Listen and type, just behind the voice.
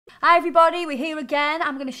Hi everybody, we're here again.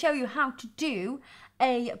 I'm going to show you how to do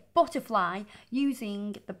a butterfly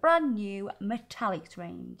using the brand new Metallics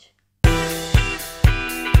range.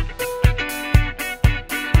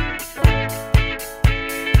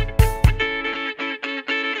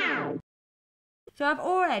 So I've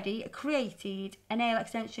already created a nail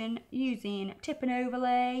extension using tip and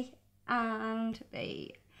overlay, and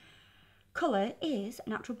the colour is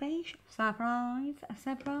natural beige. Surprise, a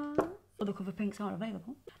surprise. Other cover pinks are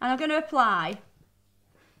available. And I'm going to apply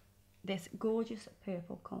this gorgeous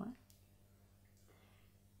purple colour.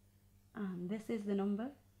 And this is the number.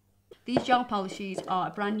 These gel polishes are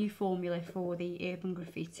a brand new formula for the Urban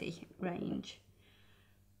Graffiti range.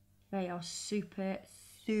 They are super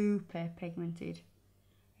pigmented.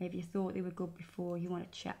 If you thought they were good before, you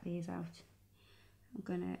want to check these out. I'm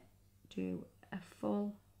going to do a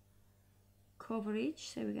full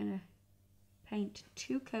coverage, so we're going to paint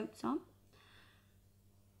 2 coats on.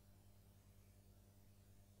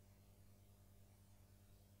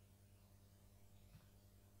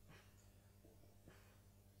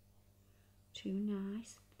 Two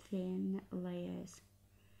nice thin layers.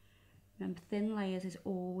 Remember, thin layers is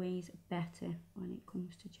always better when it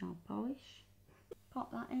comes to gel polish.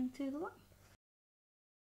 Pop that into the lamp.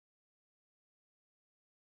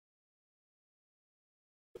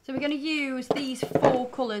 So we're going to use these 4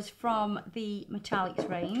 colours from the Metallics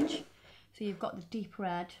range. So you've got the deep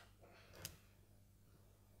red,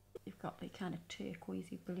 you've got the kind of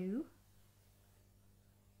turquoisey blue,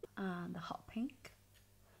 and the hot pink,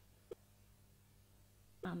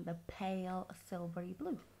 and the pale silvery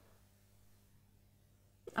blue.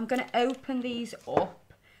 I'm going to open these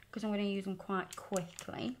up because I'm going to use them quite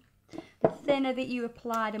quickly. The thinner that you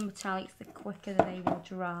apply the metallics, the quicker they will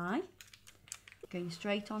dry. Going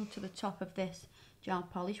straight onto the top of this gel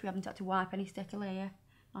polish. We haven't had to wipe any sticker layer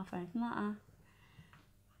off or anything like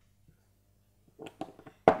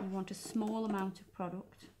that. You want a small amount of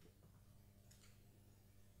product.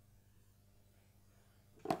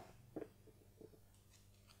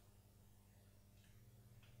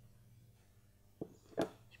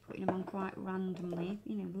 Just putting them on quite randomly,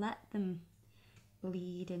 you know, let them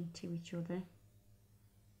bleed into each other.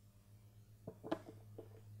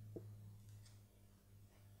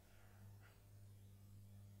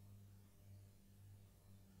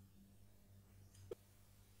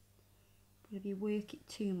 If you work it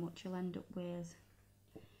too much, you'll end up with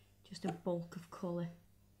just a bulk of colour.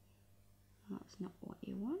 That's not what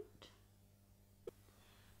you want.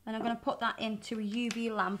 And I'm going to put that into a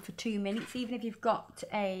UV lamp for 2 minutes. Even if you've got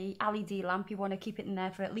a LED lamp, you want to keep it in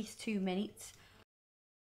there for at least 2 minutes.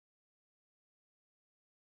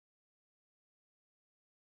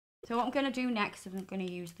 So what I'm going to do next is I'm going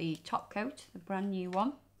to use the top coat, the brand new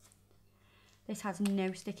one. This has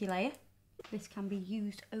no sticky layer. This can be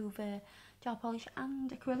used over gel polish and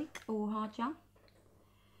acrylic or hard gel.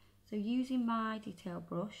 So using my detail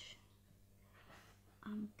brush,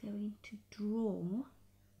 I'm going to draw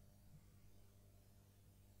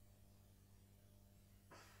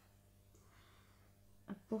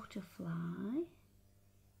a butterfly.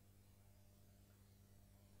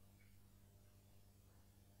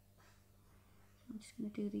 I'm just going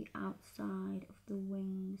to do the outside of the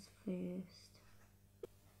wings first.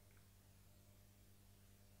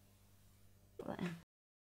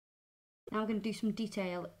 Now I'm going to do some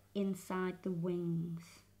detail inside the wings.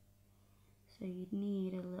 So you'd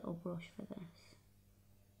need a little brush for this.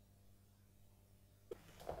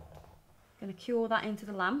 Going to cure that into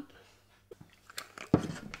the lamp.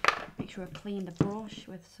 Make sure I clean the brush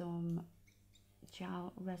with some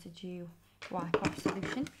gel residue wipe off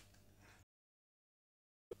solution.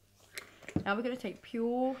 Now we're going to take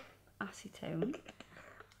pure acetone.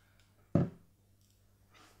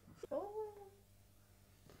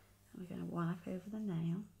 We're going to wipe over the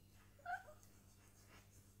nail.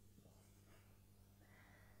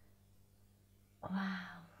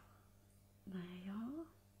 Wow, there you are.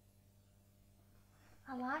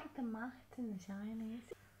 I like the matte and the shiny.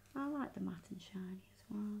 I like the matte and shiny as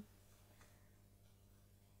well.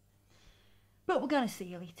 But we're going to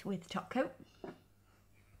seal it with top coat.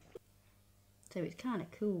 So it's kind of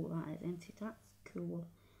cool, that isn't it? That's cool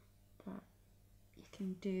that you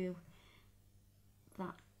can do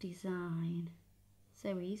that design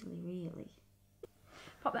so easily, really.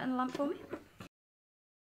 Pop that in the lamp for me.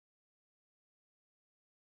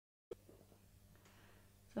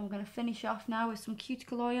 So I'm going to finish off now with some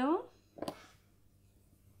cuticle oil. Put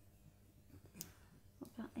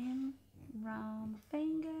that in round the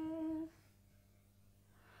finger.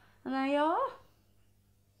 And there you are.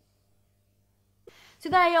 So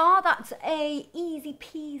there you are, that's a easy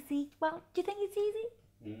peasy, well, do you think it's easy?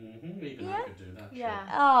 could do that. Yeah.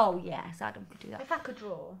 Sure. Oh yes, Adam could do that. If I could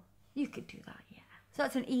draw. You could do that, yeah. So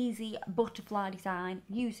that's an easy butterfly design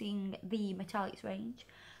using the metallics range.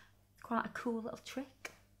 It's quite a cool little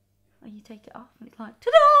trick. And you take it off and it's like,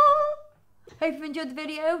 ta-da! Hope you've enjoyed the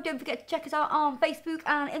video. Don't forget to check us out on Facebook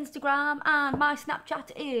and Instagram. And my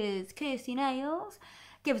Snapchat is Kirsty Nails.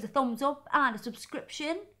 Give us a thumbs up and a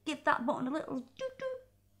subscription. Give that button a little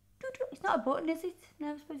doo-doo. It's not a button, is it?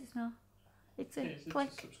 No, I suppose it's not. It's a click.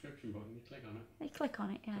 It's a subscription button. You click on it. You click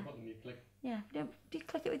on it, yeah. It's a button you click. Yeah. Do you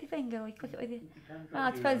click it with your finger or you click it with your... You can Oh,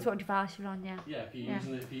 it depends what device you're on, yeah. Yeah,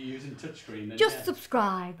 if you're using touchscreen, then Just yeah.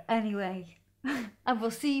 subscribe anyway. And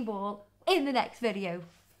we'll see you all in the next video.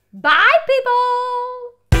 Bye, people!